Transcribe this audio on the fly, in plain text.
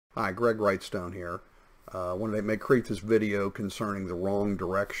Hi, Greg Wrightstone here. I wanted to create this video concerning the wrong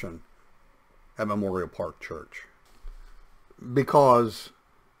direction at Memorial Park Church. Because,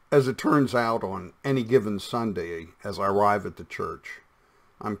 as it turns out, on any given Sunday, as I arrive at the church,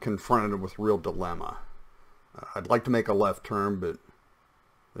 I'm confronted with real dilemma. I'd like to make a left turn, but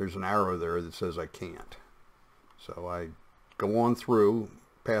there's an arrow there that says I can't. So I go on through,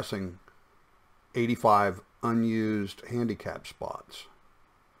 passing 85 unused handicap spots.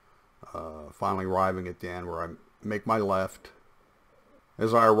 Finally arriving at the end where I make my left.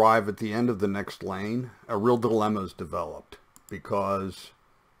 As I arrive at the end of the next lane, a real dilemma is developed because,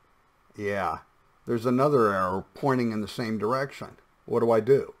 there's another arrow pointing in the same direction. What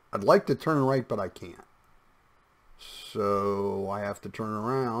do? I'd like to turn right, but I can't. So I have to turn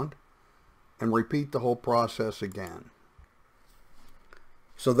around and repeat the whole process again.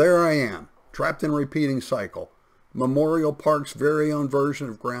 So there I am, trapped in a repeating cycle. Memorial Park's very own version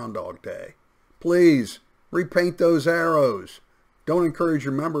of Groundhog Day. Please, repaint those arrows. Don't encourage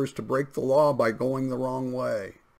your members to break the law by going the wrong way.